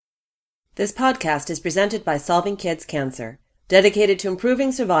This podcast is presented by Solving Kids Cancer, dedicated to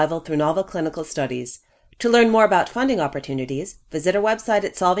improving survival through novel clinical studies. To learn more about funding opportunities, visit our website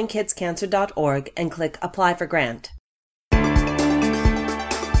at solvingkidscancer.org and click Apply for Grant.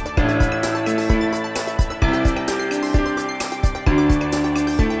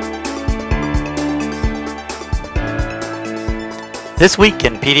 This week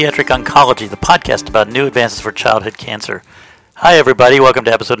in Pediatric Oncology, the podcast about new advances for childhood cancer. Hi everybody, welcome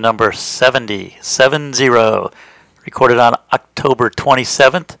to episode number 70, recorded on October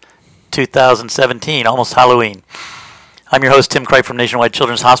 27th, 2017, almost Halloween. I'm your host, Tim Cripe from Nationwide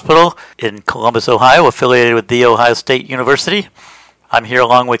Children's Hospital in Columbus, Ohio, affiliated with The Ohio State University. I'm here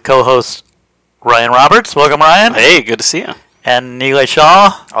along with co-host Ryan Roberts. Welcome, Ryan. Hey, good to see you. And Nilay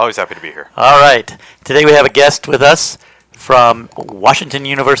Shah. Always happy to be here. All right. Today we have a guest with us from Washington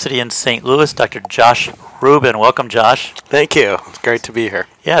University in St. Louis, Dr. Josh Rubin. Welcome, Josh. Thank you. It's great to be here.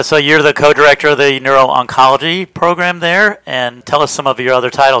 Yeah, so you're the co-director of the neuro-oncology program there, and tell us some of your other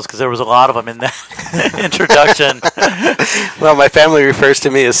titles, because there was a lot of them in that introduction. Well, my family refers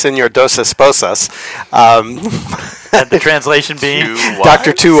to me as Senor Dos Esposas. And the translation being?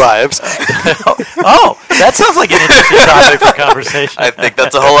 Dr. Two Wives. Oh, that sounds like an interesting topic for conversation. I think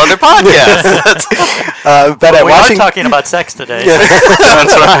that's a whole other podcast. But we are talking about sex today. Yeah,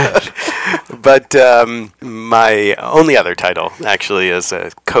 that's right. But my only other title, actually, is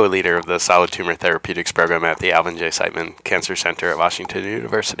a co-leader of the Solid Tumor Therapeutics Program at the Alvin J. Siteman Cancer Center at Washington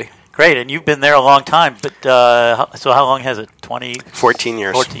University. Great, and you've been there a long time, but so how long has it? 14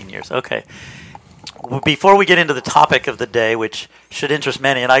 years. 14 years, okay. Before we get into the topic of the day, which should interest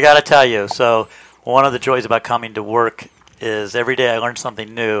many, and I got to tell you, so one of the joys about coming to work is every day I learn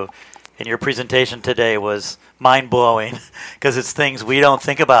something new, and your presentation today was mind-blowing because it's things we don't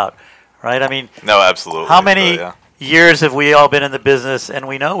think about, right? I mean, no, absolutely. How many years have we all been in the business, and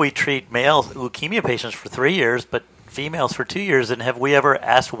we know we treat male leukemia patients for 3 years, but females for 2 years, and have we ever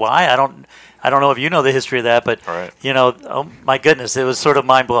asked why? I don't know if you know the history of that, but, you know, oh my goodness, it was sort of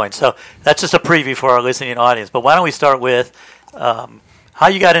mind-blowing. So that's just a preview for our listening audience. But why don't we start with how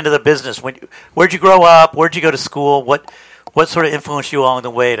you got into the business? Where'd you grow up? Where'd you go to school? What sort of influenced you along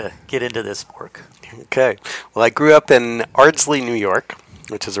the way to get into this work? Okay. Well, I grew up in Ardsley, New York,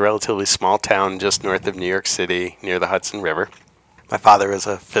 which is a relatively small town just north of New York City near the Hudson River. My father was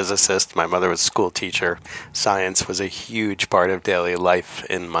a physicist. My mother was a school teacher. Science was a huge part of daily life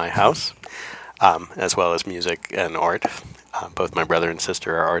in my house, as well as music and art. Both my brother and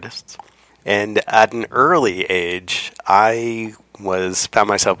sister are artists. And at an early age, I found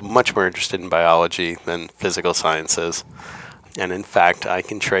myself much more interested in biology than physical sciences. And in fact, I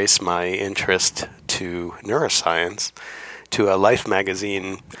can trace my interest to neuroscience to a Life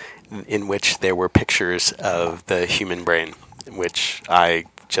magazine in which there were pictures of the human brain, which I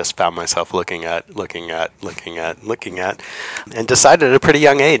just found myself looking at, and decided at a pretty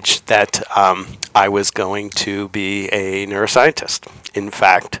young age that I was going to be a neuroscientist. In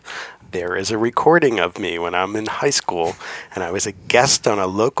fact, there is a recording of me when I'm in high school, and I was a guest on a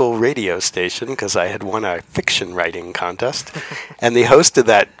local radio station because I had won a fiction writing contest, and the host of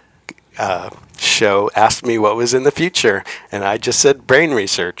that show asked me what was in the future, and I just said brain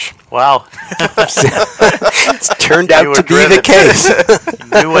research. Wow. It's turned out to be the case. You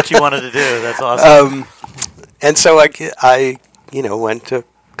knew what you wanted to do. That's awesome. And so I went to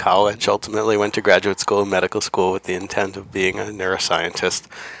college, ultimately went to graduate school and medical school with the intent of being a neuroscientist,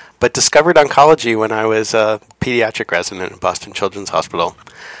 but discovered oncology when I was a pediatric resident at Boston Children's Hospital.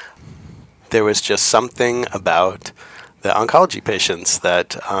 There was just something about the oncology patients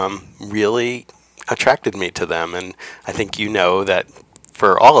that really attracted me to them. And I think you know that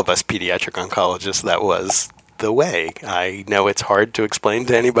for all of us pediatric oncologists, that was the way. I know it's hard to explain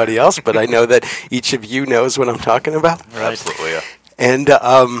to anybody else, but I know that each of you knows what I'm talking about. Right. Absolutely, yeah. And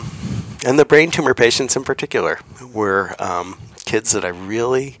the brain tumor patients in particular were kids that I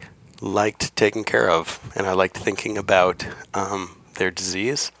really liked taking care of. And I liked thinking about their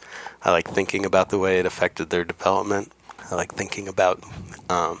disease. I liked thinking about the way it affected their development. I like thinking about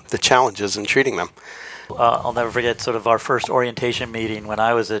the challenges in treating them. I'll never forget sort of our first orientation meeting when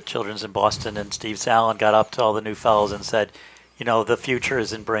I was at Children's in Boston, and Steve Sallin got up to all the new fellows and said, you know, the future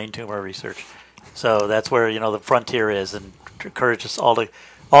is in brain tumor research. So that's where, you know, the frontier is, and encouraged us all to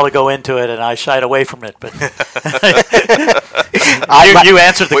go into it, and I shied away from it. But you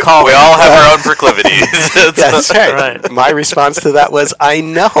answered the call. We all have our own proclivities. That's right. My response to that was, I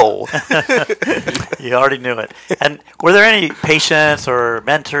know. You already knew it. And were there any patients or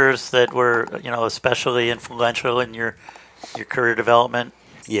mentors that were, you know, especially influential in your career development?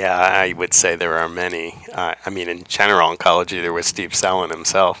 Yeah, I would say there are many. I mean, in general oncology, there was Steve Sallin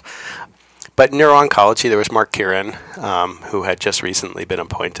himself. But in neuro-oncology, there was Mark Kieran, who had just recently been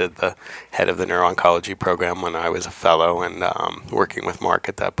appointed the head of the neuro-oncology program when I was a fellow, and working with Mark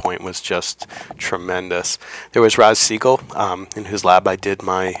at that point was just tremendous. There was Raz Siegel, in whose lab I did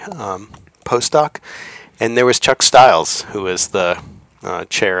my postdoc, and there was Chuck Stiles, who is the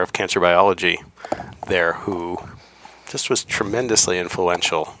chair of cancer biology there, who just was tremendously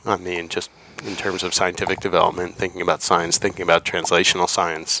influential on me, and just in terms of scientific development, thinking about science, thinking about translational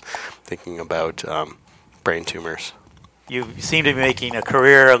science, thinking about brain tumors. You seem to be making a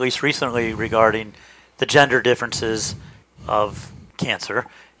career, at least recently, regarding the gender differences of cancer.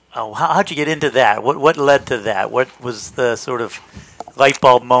 How'd you get into that? What led to that? What was the sort of light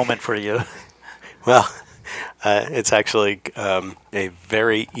bulb moment for you? Well, it's actually a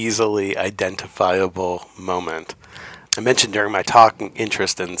very easily identifiable moment. I mentioned during my talk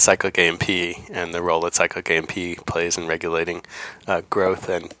interest in cyclic AMP and the role that cyclic AMP plays in regulating growth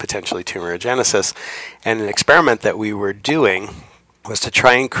and potentially tumorigenesis. And an experiment that we were doing was to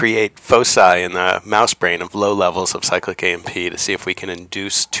try and create foci in the mouse brain of low levels of cyclic AMP to see if we can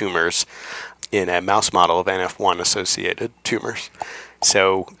induce tumors in a mouse model of NF1-associated tumors.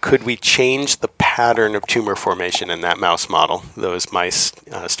 So could we change the pattern of tumor formation in that mouse model? Those mice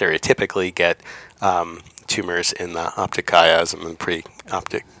stereotypically get tumors in the optic chiasm and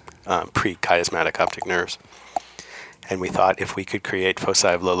pre-chiasmatic optic nerves. And we thought if we could create foci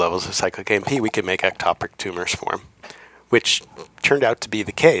of low levels of cyclic AMP, we could make ectopic tumors form, which turned out to be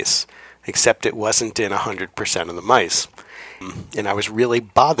the case, except it wasn't in 100% of the mice. And I was really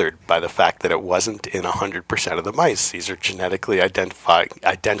bothered by the fact that it wasn't in 100% of the mice. These are genetically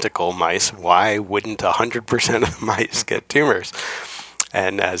identical mice. Why wouldn't 100% of the mice get tumors?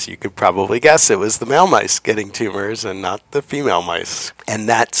 And as you could probably guess, it was the male mice getting tumors and not the female mice. And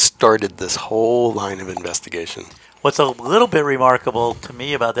that started this whole line of investigation. What's a little bit remarkable to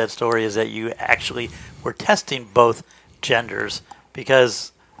me about that story is that you actually were testing both genders,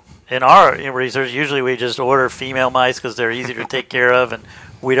 because in our research, usually we just order female mice because they're easier to take care of, and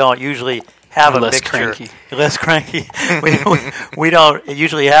we don't usually have a mixture. Less cranky. We don't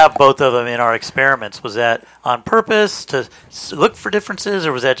usually have both of them in our experiments. Was that on purpose to look for differences,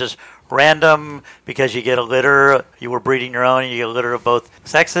 or was that just random because you get a litter, you were breeding your own and you get a litter of both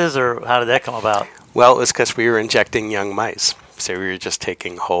sexes, or how did that come about? Well, it was because we were injecting young mice. So we were just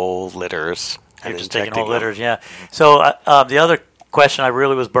taking whole litters and just injecting taking whole them. litters, yeah. So the other question I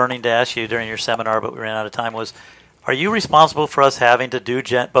really was burning to ask you during your seminar, but we ran out of time, was, are you responsible for us having to do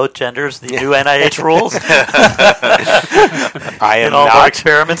both genders, the new NIH rules? I am in all not, of our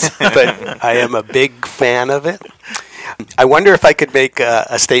experiments? but I am a big fan of it. I wonder if I could make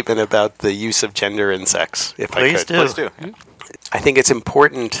a statement about the use of gender and sex, if I could. Please do. I think it's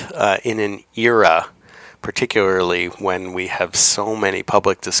important in an era, particularly when we have so many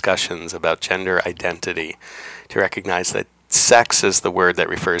public discussions about gender identity, to recognize that sex is the word that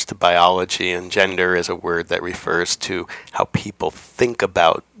refers to biology, and gender is a word that refers to how people think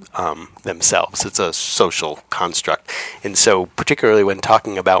about themselves. It's a social construct. And so particularly when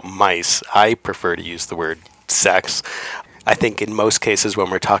talking about mice, I prefer to use the word sex. I think in most cases when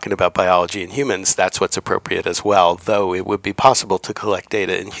we're talking about biology in humans, that's what's appropriate as well, though it would be possible to collect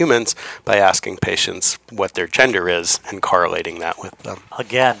data in humans by asking patients what their gender is and correlating that with them.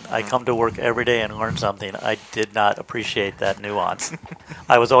 Again, I come to work every day and learn something. I did not appreciate that nuance.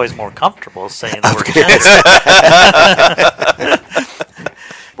 I was always more comfortable saying the word gender.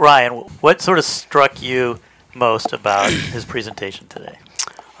 Ryan, what sort of struck you most about his presentation today?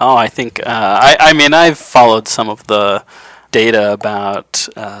 Oh, I think, I mean, I've followed some of the data about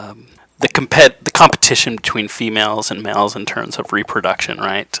the competition between females and males in terms of reproduction,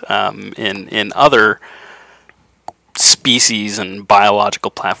 right? In other species and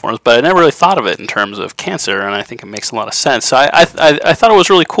biological platforms, but I never really thought of it in terms of cancer, and I think it makes a lot of sense. So I thought it was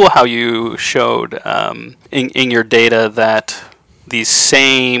really cool how you showed in your data that these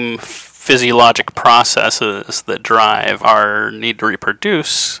same physiologic processes that drive our need to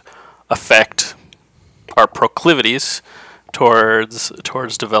reproduce affect our proclivities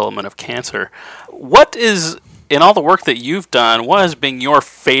towards development of cancer. What is, in all the work that you've done, what has been your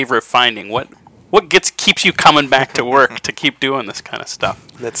favorite finding? What keeps you coming back to work to keep doing this kind of stuff?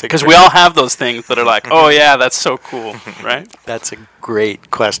 Because we all have those things that are like, oh yeah, that's so cool, right? That's a great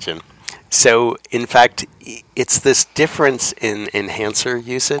question. So, in fact, it's this difference in enhancer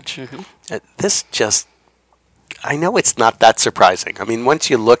usage. This just, I know it's not that surprising. I mean, once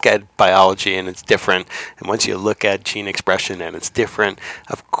you look at biology and it's different, and once you look at gene expression and it's different,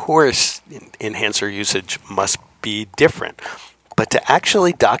 of course, enhancer usage must be different. But to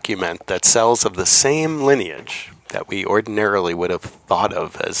actually document that cells of the same lineage, that we ordinarily would have thought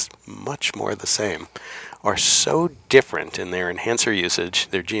of as much more the same are so different in their enhancer usage,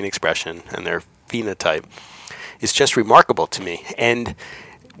 their gene expression, and their phenotype is just remarkable to me. And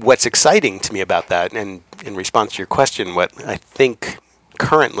what's exciting to me about that, and in response to your question, what I think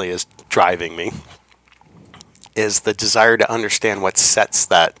currently is driving me is the desire to understand what sets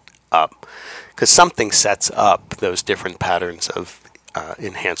that up. Because something sets up those different patterns of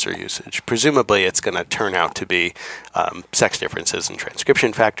enhancer usage. Presumably it's going to turn out to be sex differences in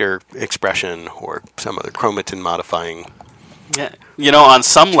transcription factor expression or some other chromatin modifying. Yeah, on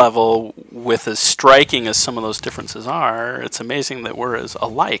some level, with as striking as some of those differences are, it's amazing that we're as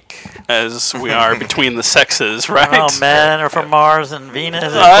alike as we are between the sexes, right? Oh, men are from Mars and Venus.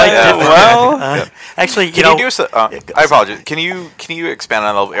 It's quite different. Well, actually, Can you do I apologize. Can you expand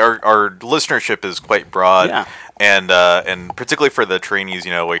on that? Our listenership is quite broad, Yeah. and particularly for the trainees,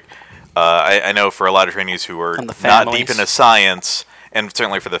 I know for a lot of trainees who are And the not families. deep into science, and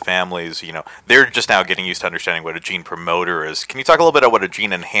certainly for the families, they're just now getting used to understanding what a gene promoter is. Can you talk a little bit about what a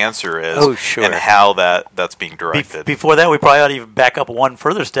gene enhancer is? Oh, sure. And how that's being directed? Before that, we probably ought to even back up one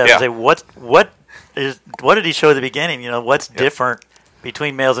further step Yeah. and say what did he show at the beginning? What's different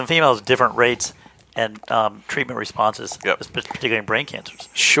between males and females? Different rates and treatment responses, Yep. particularly in brain cancers.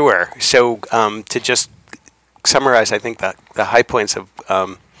 Sure. So to just summarize, I think that the high points of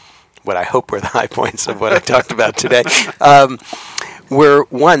what I hope were the high points of what I talked about today were,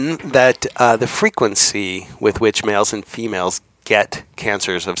 one, that the frequency with which males and females get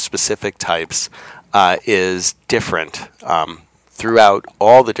cancers of specific types is different throughout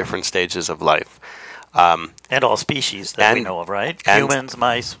all the different stages of life. And all species that we And- know of, right? and- Humans,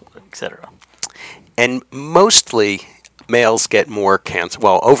 mice, etc. And mostly males get more cancer.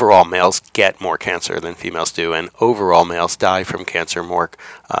 Well, overall males get more cancer than females do, and overall males die from cancer more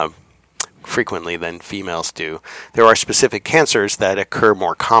frequently than females do. There are specific cancers that occur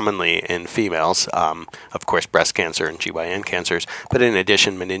more commonly in females, of course breast cancer and GYN cancers, but in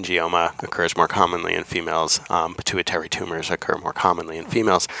addition meningioma occurs more commonly in females, pituitary tumors occur more commonly in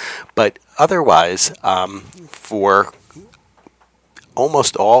females, but otherwise for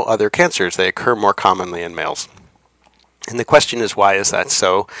almost all other cancers they occur more commonly in males. And the question is, why is that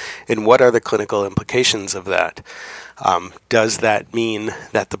so, and what are the clinical implications of that? Does that mean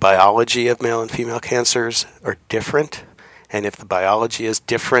that the biology of male and female cancers are different? And if the biology is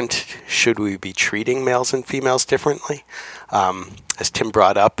different, should we be treating males and females differently? As Tim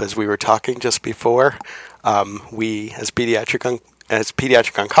brought up as we were talking just before, we as pediatric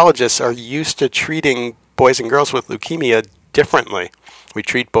oncologists are used to treating boys and girls with leukemia differently. We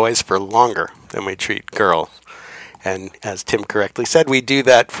treat boys for longer than we treat girls. And as Tim correctly said, we do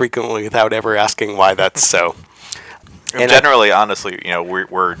that frequently without ever asking why that's so. And generally, honestly,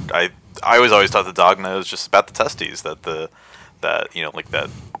 I was always taught the dogma is just about the testes.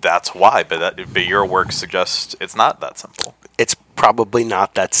 That's why. But your work suggests it's not that simple. it's probably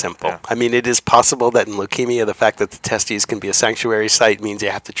not that simple. Yeah. I mean, it is possible that in leukemia, the fact that the testes can be a sanctuary site means you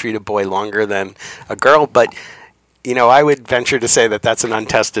have to treat a boy longer than a girl. But, I would venture to say that that's an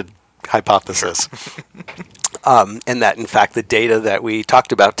untested hypothesis. And that, in fact, the data that we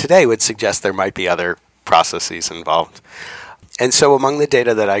talked about today would suggest there might be other processes involved. And so among the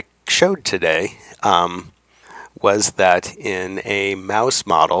data that I showed today was that in a mouse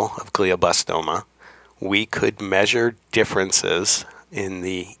model of glioblastoma, we could measure differences in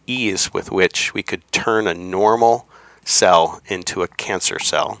the ease with which we could turn a normal cell into a cancer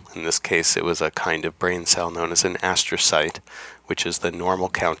cell. In this case, it was a kind of brain cell known as an astrocyte, which is the normal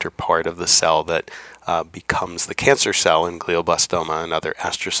counterpart of the cell that becomes the cancer cell in glioblastoma and other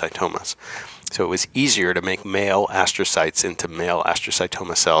astrocytomas. So it was easier to make male astrocytes into male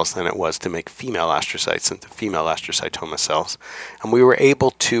astrocytoma cells than it was to make female astrocytes into female astrocytoma cells. And we were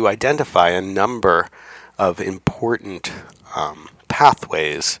able to identify a number of important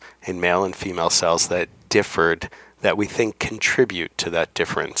pathways in male and female cells that differed, that we think contribute to that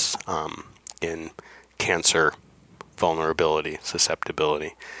difference in cancer vulnerability,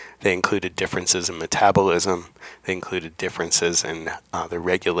 susceptibility. They included differences in metabolism. They included differences in the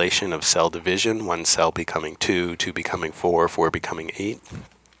regulation of cell division, one cell becoming 2, 2 becoming 4, 4 becoming 8.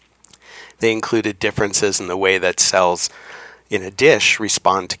 They included differences in the way that cells in a dish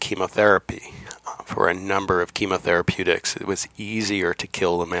respond to chemotherapy. For a number of chemotherapeutics, it was easier to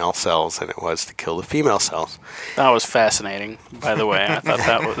kill the male cells than it was to kill the female cells. That was fascinating, by the way. I thought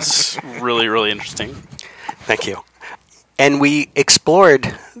that was really, really interesting. Thank you. And we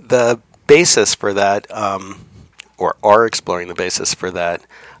explored the basis for that, or are exploring the basis for that,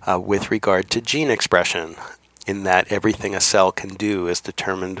 with regard to gene expression in that everything a cell can do is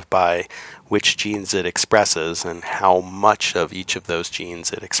determined by which genes it expresses and how much of each of those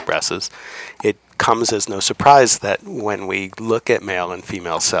genes it expresses. It comes as no surprise that when we look at male and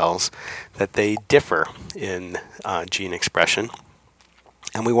female cells, that they differ in gene expression.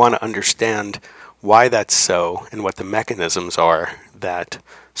 And we want to understand why that's so and what the mechanisms are that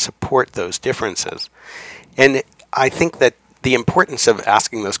support those differences. And I think that the importance of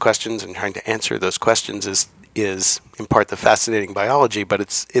asking those questions and trying to answer those questions is in part the fascinating biology, but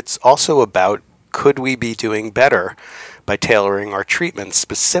it's also about, could we be doing better by tailoring our treatments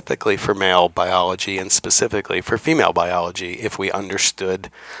specifically for male biology and specifically for female biology if we understood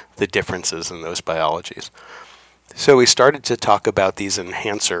the differences in those biologies. So we started to talk about these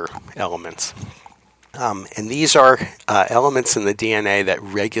enhancer elements. And these are elements in the DNA that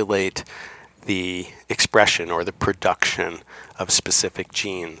regulate the expression or the production of specific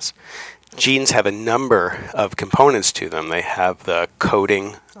genes. Genes have a number of components to them. They have the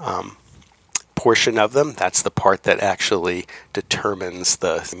coding portion of them. That's the part that actually determines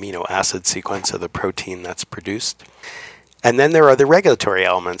the amino acid sequence of the protein that's produced. And then there are the regulatory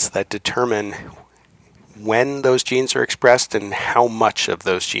elements that determine when those genes are expressed and how much of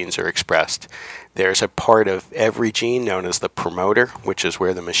those genes are expressed. There's a part of every gene known as the promoter, which is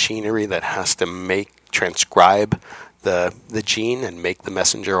where the machinery that has to transcribe the gene and make the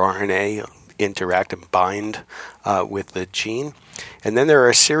messenger RNA interact and bind with the gene. And then there are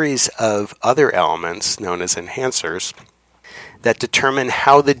a series of other elements known as enhancers that determine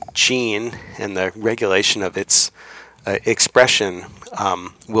how the gene and the regulation of its expression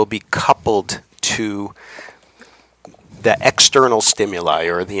will be coupled to the external stimuli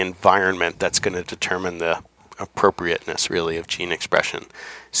or the environment that's going to determine the appropriateness, really, of gene expression.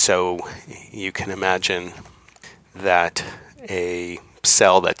 So you can imagine that a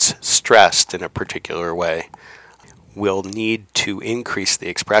cell that's stressed in a particular way will need to increase the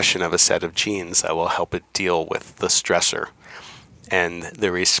expression of a set of genes that will help it deal with the stressor. And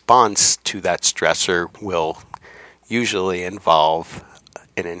the response to that stressor will usually involve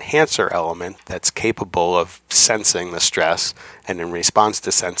an enhancer element that's capable of sensing the stress, and in response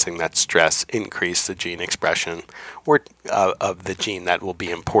to sensing that stress, increase the gene expression or of the gene that will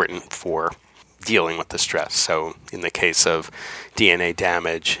be important for dealing with the stress. So in the case of DNA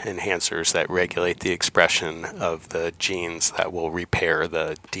damage, enhancers that regulate the expression of the genes that will repair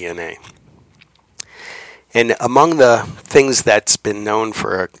the DNA. And among the things that's been known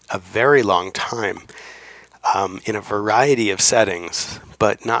for a very long time, in a variety of settings,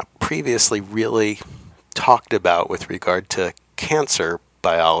 but not previously really talked about with regard to cancer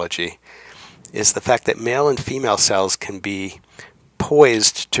biology, is the fact that male and female cells can be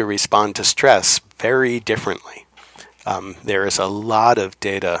poised to respond to stress very differently. There is a lot of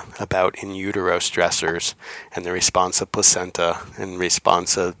data about in utero stressors and the response of placenta and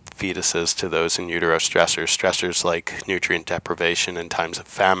response of fetuses to those in utero stressors. Stressors like nutrient deprivation in times of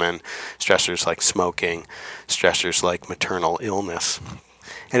famine, stressors like smoking, stressors like maternal illness.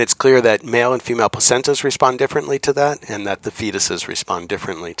 And it's clear that male and female placentas respond differently to that, and that the fetuses respond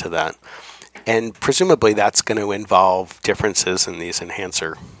differently to that. And presumably that's going to involve differences in these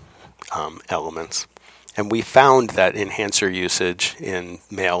enhancer elements. And we found that enhancer usage in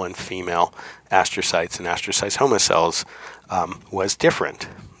male and female astrocytes and astrocytoma cells was different.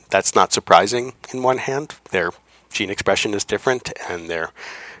 That's not surprising in one hand. Their gene expression is different, and their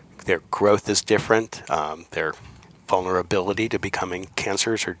growth is different. Their vulnerability to becoming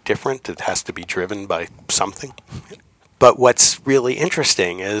cancers are different. It has to be driven by something. But what's really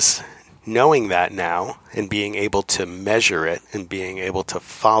interesting is knowing that now and being able to measure it and being able to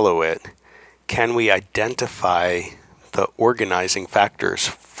follow it, can we identify the organizing factors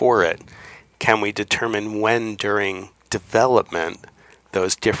for it? Can we determine when during development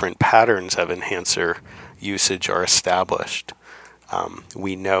those different patterns of enhancer usage are established?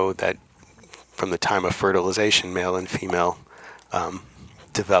 We know that from the time of fertilization, male and female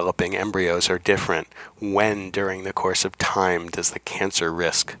developing embryos are different. When during the course of time does the cancer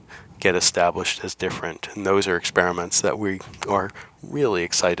risk get established as different? And those are experiments that we are really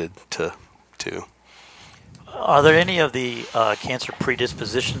excited to do. Are there any of the cancer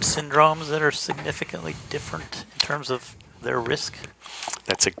predisposition syndromes that are significantly different in terms of their risk?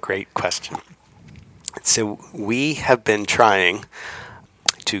 That's a great question. So we have been trying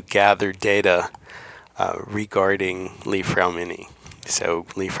to gather data regarding Li-Fraumeni. So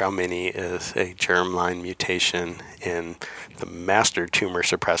Li-Fraumeni is a germline mutation in the master tumor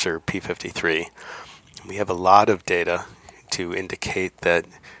suppressor P53. We have a lot of data to indicate that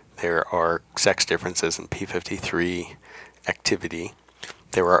there are sex differences in P53 activity.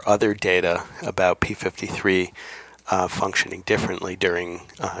 There are other data about P53 functioning differently during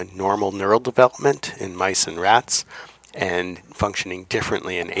normal neural development in mice and rats, and functioning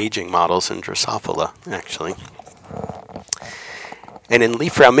differently in aging models in Drosophila, actually. And in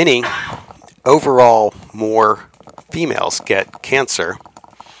Leaf Rao Mini, overall more females get cancer,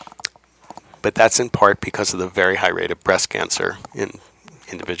 but that's in part because of the very high rate of breast cancer in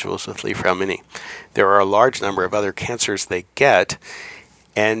individuals with Leaf Rao Mini. There are a large number of other cancers they get,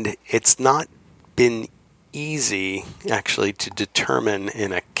 and it's not been easy actually to determine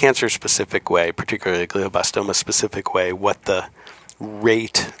in a cancer-specific way, particularly a glioblastoma-specific way, what the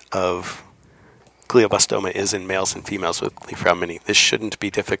rate of glioblastoma is in males and females with Leaf Rao Mini. This shouldn't be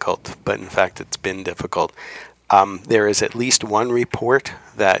difficult, but in fact it's been difficult. There is at least one report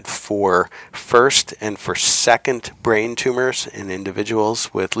that for first and for second brain tumors in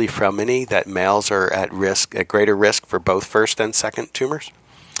individuals with Leaf Rao Mini, that males are at greater risk for both first and second tumors.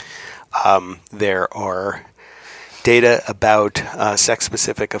 There are data about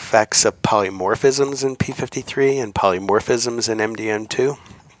sex-specific effects of polymorphisms in P53 and polymorphisms in MDM2.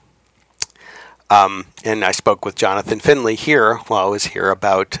 And I spoke with Jonathan Finley here while I was here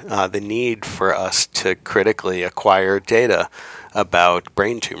about the need for us to critically acquire data about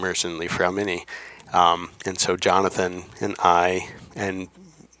brain tumors in Leaf Rao Mini. And so Jonathan and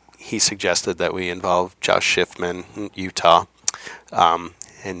he suggested that we involve Josh Schiffman in Utah,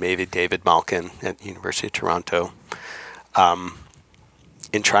 and maybe David Malkin at the University of Toronto,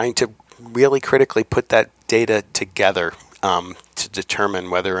 in trying to really critically put that data together to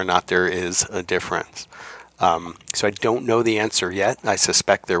determine whether or not there is a difference. So I don't know the answer yet. I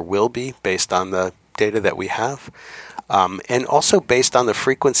suspect there will be based on the data that we have, and also based on the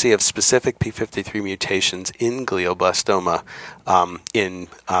frequency of specific P53 mutations in glioblastoma in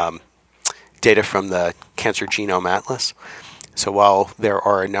data from the Cancer Genome Atlas. So while there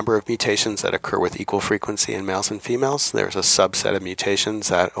are a number of mutations that occur with equal frequency in males and females, there's a subset of mutations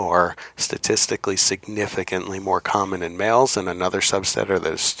that are statistically significantly more common in males, and another subset that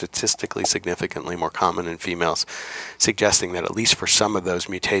is statistically significantly more common in females, suggesting that at least for some of those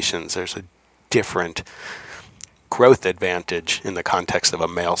mutations, there's a different growth advantage in the context of a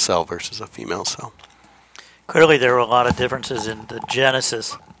male cell versus a female cell. Clearly, there are a lot of differences in the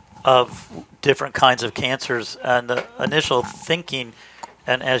genesis of different kinds of cancers, and the initial thinking,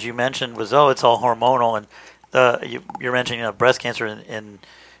 and as you mentioned, was it's all hormonal, and you're mentioning breast cancer in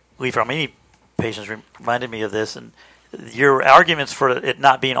Leaf Rao Mini patients reminded me of this, and your arguments for it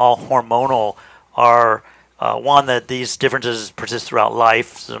not being all hormonal are one, that these differences persist throughout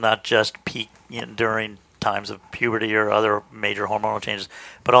life, so not just peak during times of puberty or other major hormonal changes,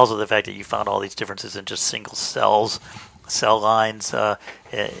 but also the fact that you found all these differences in just single cell lines,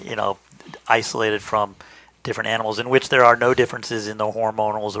 isolated from different animals, in which there are no differences in the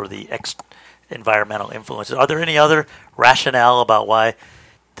hormonals or the environmental influences. Are there any other rationale about why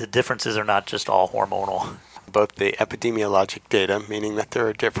the differences are not just all hormonal? Both the epidemiologic data, meaning that there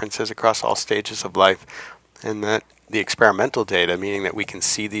are differences across all stages of life, and that the experimental data, meaning that we can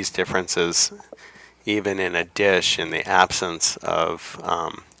see these differences even in a dish in the absence of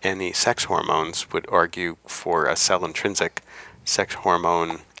any sex hormones, would argue for a cell-intrinsic sex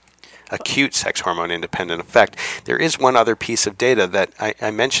hormone, acute sex hormone independent effect. There is one other piece of data that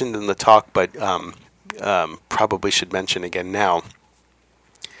I mentioned in the talk, but probably should mention again now.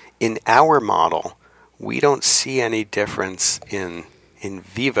 In our model, we don't see any difference in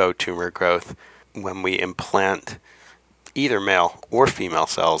vivo tumor growth when we implant either male or female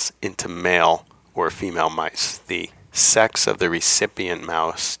cells into male or female mice. The sex of the recipient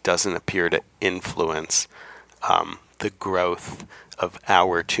mouse doesn't appear to influence the growth of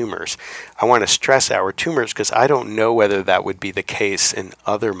our tumors. I want to stress our tumors because I don't know whether that would be the case in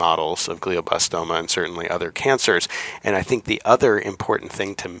other models of glioblastoma and certainly other cancers. And I think the other important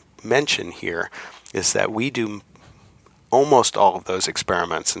thing to mention here is that we do almost all of those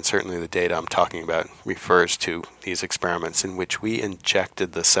experiments, and certainly the data I'm talking about refers to these experiments in which we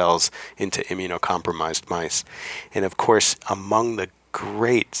injected the cells into immunocompromised mice. And of course, among the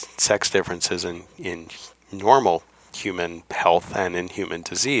great sex differences in normal human health and in human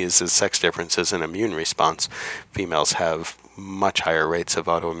disease is sex differences in immune response. Females have much higher rates of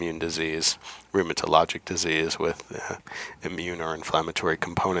autoimmune disease, rheumatologic disease with immune or inflammatory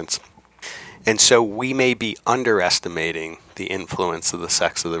components. And so we may be underestimating the influence of the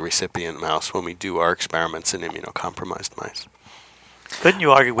sex of the recipient mouse when we do our experiments in immunocompromised mice. Couldn't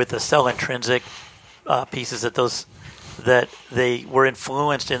you argue with the cell-intrinsic pieces that they were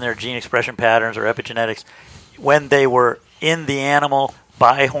influenced in their gene expression patterns or epigenetics when they were in the animal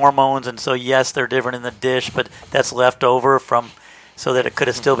by hormones, and so yes, they're different in the dish, but that's left over from so that it could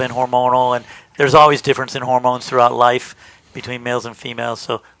have still been hormonal. And there's always difference in hormones throughout life between males and females.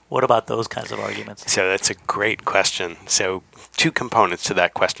 So what about those kinds of arguments? So that's a great question. So 2 components to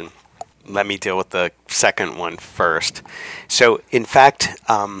that question. Let me deal with the second one first. So in fact,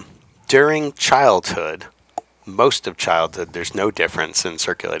 during childhood, most of childhood, there's no difference in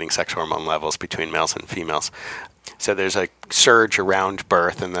circulating sex hormone levels between males and females. So there's a surge around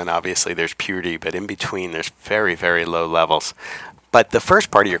birth, and then obviously there's puberty, but in between there's very, very low levels. But the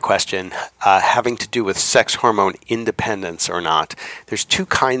first part of your question, having to do with sex hormone independence or not, there's 2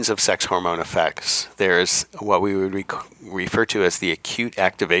 kinds of sex hormone effects. There's what we would refer to as the acute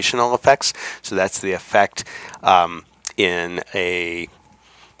activational effects. So that's the effect in a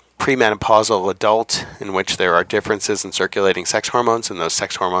premenopausal adult in which there are differences in circulating sex hormones, and those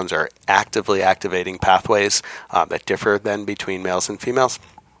sex hormones are actively activating pathways that differ then between males and females.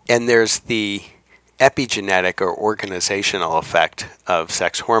 And there's the epigenetic or organizational effect of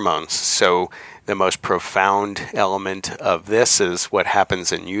sex hormones. So the most profound element of this is what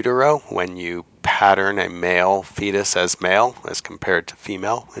happens in utero when you pattern a male fetus as male as compared to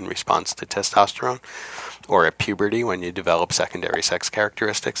female in response to testosterone, or at puberty when you develop secondary sex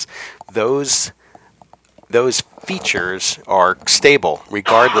characteristics. Those features are stable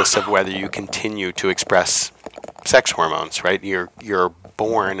regardless of whether you continue to express sex hormones, right? You're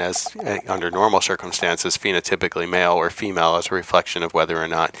born as, under normal circumstances, phenotypically male or female as a reflection of whether or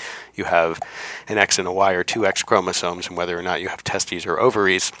not you have an X and a Y or 2 X chromosomes and whether or not you have testes or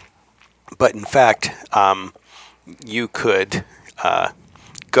ovaries. But in fact, you could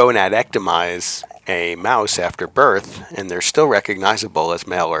gonadectomize a mouse after birth, and they're still recognizable as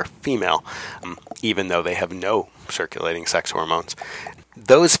male or female, even though they have no circulating sex hormones.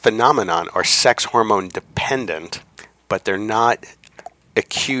 Those phenomenon are sex hormone dependent, but they're not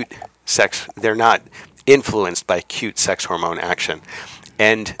they're not influenced by acute sex hormone action.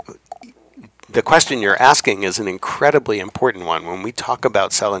 And the question you're asking is an incredibly important one. When we talk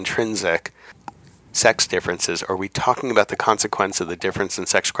about cell intrinsic sex differences, are we talking about the consequence of the difference in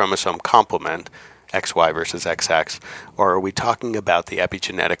sex chromosome complement, XY versus XX, or are we talking about the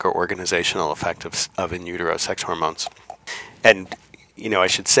epigenetic or organizational effect of in utero sex hormones? And I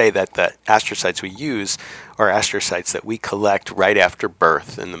should say that the astrocytes we use are astrocytes that we collect right after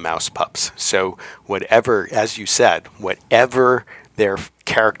birth in the mouse pups. So whatever, as you said, whatever their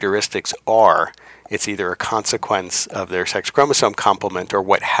characteristics are, it's either a consequence of their sex chromosome complement or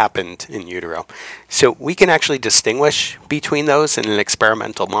what happened in utero. So we can actually distinguish between those in an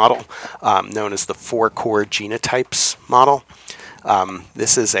experimental model known as the 4-core genotypes model.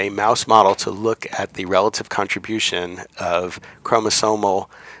 This is a mouse model to look at the relative contribution of chromosomal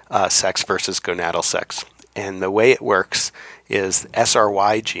sex versus gonadal sex. And the way it works is the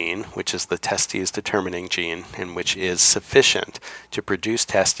SRY gene, which is the testes determining gene, and which is sufficient to produce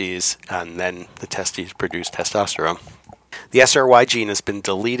testes, and then the testes produce testosterone. The SRY gene has been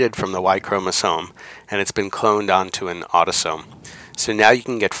deleted from the Y chromosome, and it's been cloned onto an autosome. So now you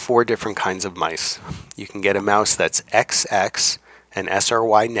can get 4 different kinds of mice. You can get a mouse that's XX and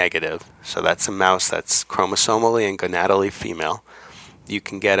SRY negative, so that's a mouse that's chromosomally and gonadally female. You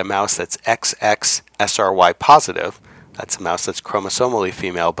can get a mouse that's XX SRY positive, that's a mouse that's chromosomally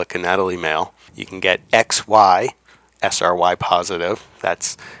female but gonadally male. You can get XY SRY positive,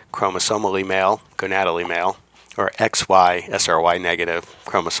 that's chromosomally male, gonadally male, or XY SRY negative,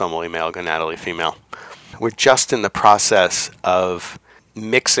 chromosomally male, gonadally female. We're just in the process of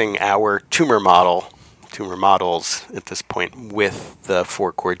mixing our tumor models at this point with the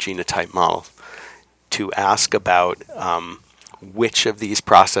 4-core genotype model to ask about which of these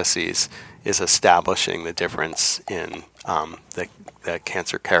processes is establishing the difference in the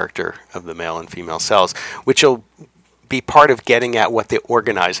cancer character of the male and female cells, which will be part of getting at what the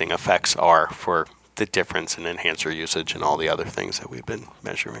organizing effects are for the difference in enhancer usage and all the other things that we've been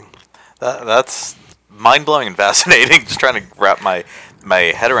measuring. That's mind-blowing and fascinating, just trying to wrap my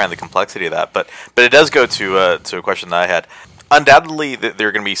head around the complexity of that. But it does go to a question that I had. Undoubtedly, there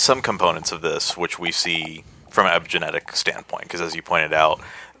are going to be some components of this which we see from an epigenetic standpoint, because as you pointed out,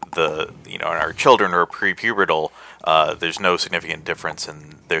 in our children who are prepubertal, there's no significant difference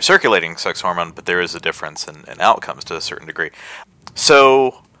in their circulating sex hormone, but there is a difference in outcomes to a certain degree.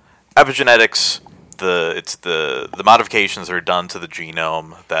 So epigenetics, it's the modifications that are done to the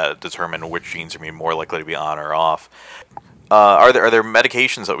genome that determine which genes are more likely to be on or off. Are there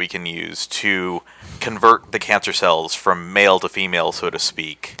medications that we can use to convert the cancer cells from male to female, so to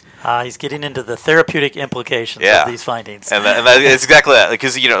speak, He's getting into the therapeutic implications Yeah. of these findings. And that is exactly that.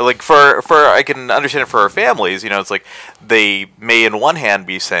 Because, like for I can understand it for our families, it's like they may in one hand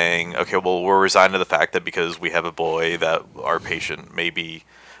be saying, okay, well, we're resigned to the fact that because we have a boy that our patient may be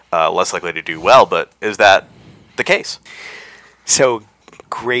less likely to do well. But is that the case? So,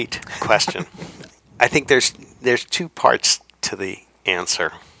 great question. I think there's two parts to the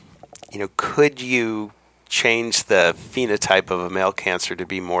answer. Could you change the phenotype of a male cancer to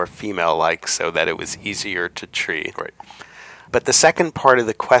be more female-like so that it was easier to treat? Right. But the second part of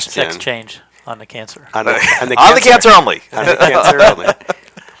the question... Sex change on the cancer. On the cancer only. On the cancer only.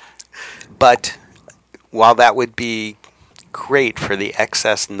 But while that would be great for the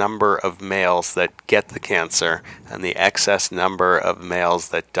excess number of males that get the cancer and the excess number of males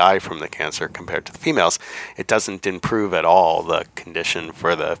that die from the cancer compared to the females, it doesn't improve at all the condition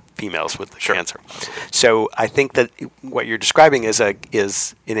for the females with the cancer. So I think that what you're describing is an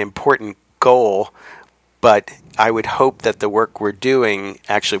important goal, but I would hope that the work we're doing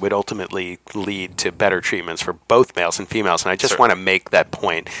actually would ultimately lead to better treatments for both males and females. And I just want to make that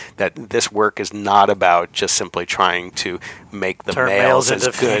point, that this work is not about just simply trying to make the males as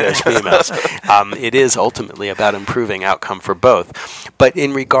good as females. It is ultimately about improving outcome for both. But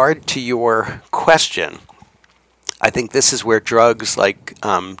in regard to your question, I think this is where drugs like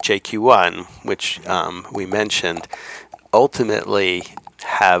JQ1, which we mentioned, ultimately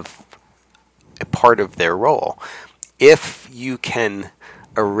have a part of their role. If you can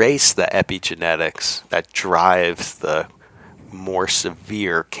erase the epigenetics that drives the more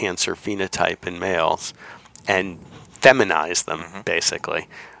severe cancer phenotype in males and feminize them, basically,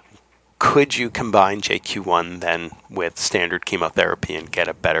 could you combine JQ1 then with standard chemotherapy and get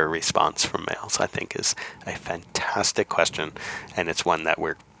a better response from males? I think is a fantastic question, and it's one that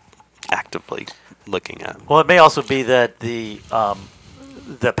we're actively looking at. Well, it may also be that the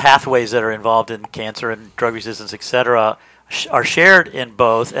pathways that are involved in cancer and drug resistance, et cetera, are shared in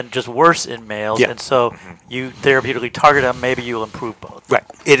both and just worse in males. Yeah. And so you therapeutically target them, maybe you'll improve both. Right.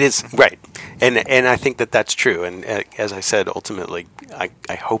 It is, right. And I think that that's true. And as I said, ultimately,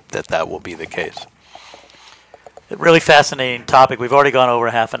 I hope that will be the case. A really fascinating topic. We've already gone over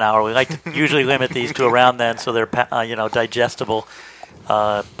half an hour. We like to usually limit these to around then so they're digestible.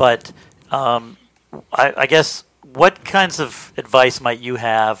 But I guess... what kinds of advice might you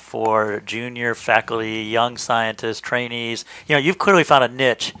have for junior faculty, young scientists, trainees? You've clearly found a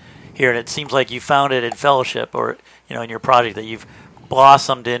niche here, and it seems like you found it in fellowship or, in your project that you've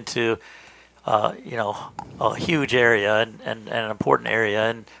blossomed into, a huge area and an important area,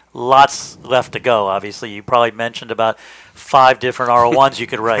 and lots left to go, obviously. You probably mentioned about 5 different R01s you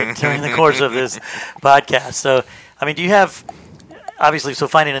could write during the course of this podcast. So, do you have... obviously, so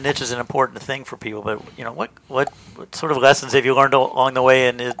finding a niche is an important thing for people. But what sort of lessons have you learned along the way?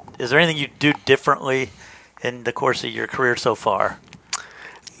 And is there anything you do differently in the course of your career so far?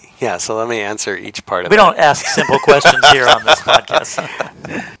 Yeah. So let me answer each part of it. We don't ask simple questions here on this podcast.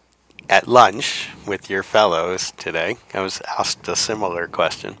 At lunch with your fellows today, I was asked a similar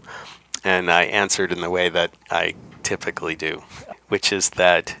question, and I answered in the way that I typically do, which is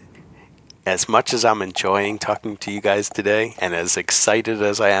that as much as I'm enjoying talking to you guys today and as excited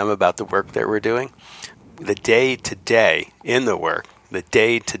as I am about the work that we're doing, the day-to-day in the work, the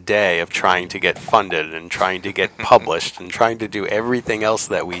day-to-day of trying to get funded and trying to get published and trying to do everything else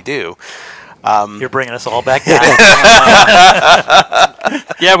that we do. You're bringing us all back down.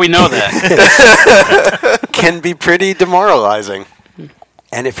 Yeah, we know that. Can be pretty demoralizing.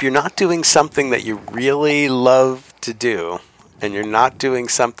 And if you're not doing something that you really love to do, and you're not doing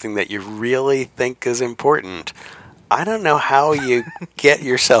something that you really think is important, I don't know how you get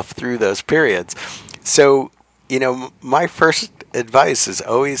yourself through those periods. So, my first advice is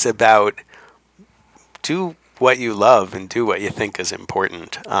always about do what you love and do what you think is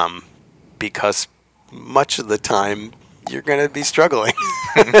important, because much of the time you're going to be struggling.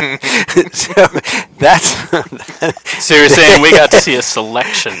 So So you're saying we got to see a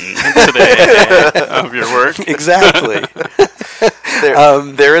selection today of your work? Exactly.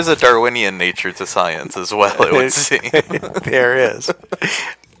 There is a Darwinian nature to science as well, it would seem. There is.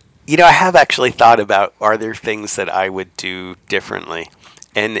 I have actually thought about, are there things that I would do differently?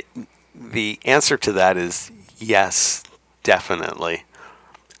 And the answer to that is yes, definitely.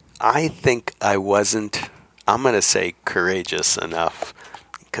 I think I wasn't, I'm going to say courageous enough,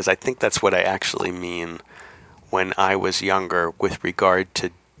 because I think that's what I actually mean when I was younger with regard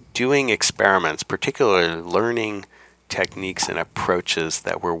to doing experiments, particularly learning techniques and approaches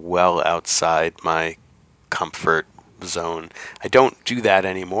that were well outside my comfort zone. I don't do that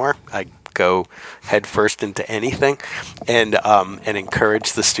anymore. I go head first into anything, and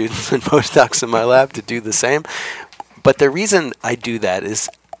encourage the students and postdocs in my lab to do the same. But the reason I do that is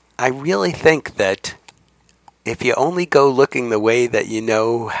I really think that if you only go looking the way that you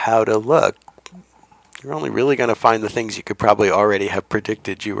know how to look, you're only really going to find the things you could probably already have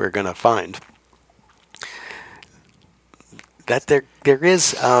predicted you were going to find. That there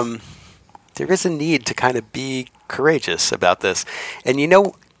is a need to kind of be courageous about this. And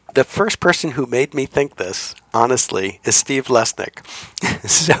the first person who made me think this, honestly, is Steve Lesnick.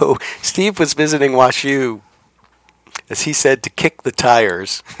 So Steve was visiting WashU, as he said, to kick the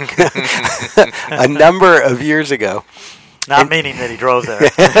tires a number of years ago. Not meaning that he drove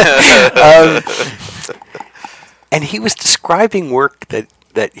there. And he was describing work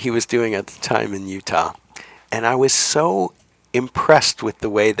that he was doing at the time in Utah. And I was so impressed with the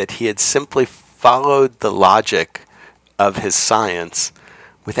way that he had simply followed the logic of his science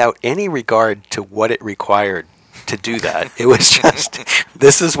without any regard to what it required to do that. It was just,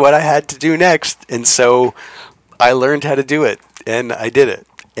 this is what I had to do next. And so I learned how to do it, and I did it.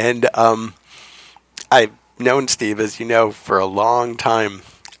 And I've known Steve, as you know, for a long time,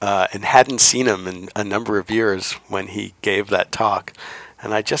 and hadn't seen him in a number of years when he gave that talk.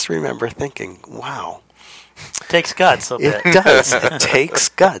 And I just remember thinking, wow. It takes guts a bit. It does. It takes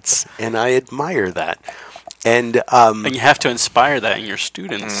guts, and I admire that. And you have to inspire that in your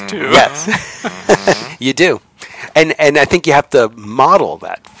students, too. Yes, you do. And I think you have to model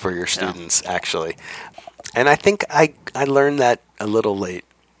that for your students, actually. And I think I learned that a little late.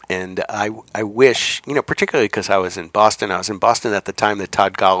 And I wish, particularly because I was in Boston. I was in Boston at the time that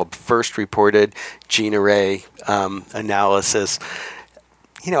Todd Golub first reported gene array analysis.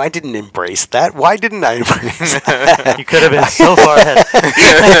 I didn't embrace that. Why didn't I embrace that? You could have been so far ahead.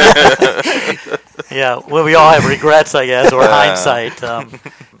 Yeah, well, we all have regrets, I guess, or hindsight.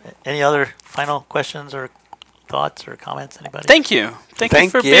 Any other final questions or thoughts or comments, anybody? Thank you. Thank you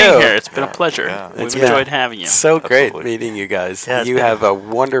for being here. It's been a pleasure. Yeah. We've enjoyed having you. So great Absolutely. meeting you guys. Yeah, you have a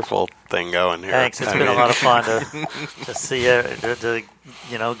wonderful thing going here. Thanks. It's been a lot of fun to see to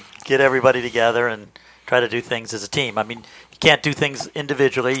get everybody together and try to do things as a team. I mean, you can't do things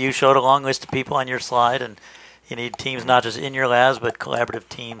individually. You showed a long list of people on your slide, and you need teams not just in your labs, but collaborative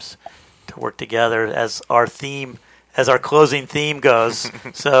teams to work together as our closing theme goes.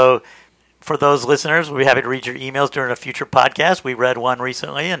 So for those listeners, we'll be happy to read your emails during a future podcast. We read one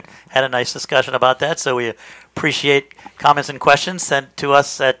recently and had a nice discussion about that. So we appreciate comments and questions sent to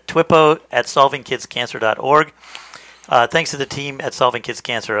us at twippo@solvingkidscancer.org. Thanks to the team at Solving Kids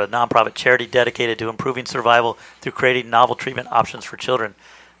Cancer, a nonprofit charity dedicated to improving survival through creating novel treatment options for children.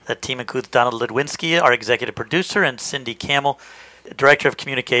 That team includes Donald Lidwinski, our executive producer, and Cindy Campbell, director of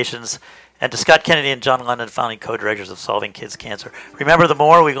communications, and to Scott Kennedy and John London, founding co-directors of Solving Kids Cancer. Remember, the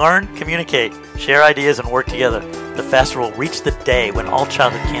more we learn, communicate, share ideas, and work together, the faster we'll reach the day when all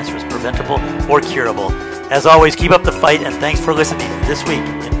childhood cancer is preventable or curable. As always, keep up the fight, and thanks for listening this week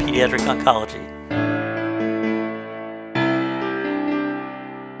in Pediatric Oncology.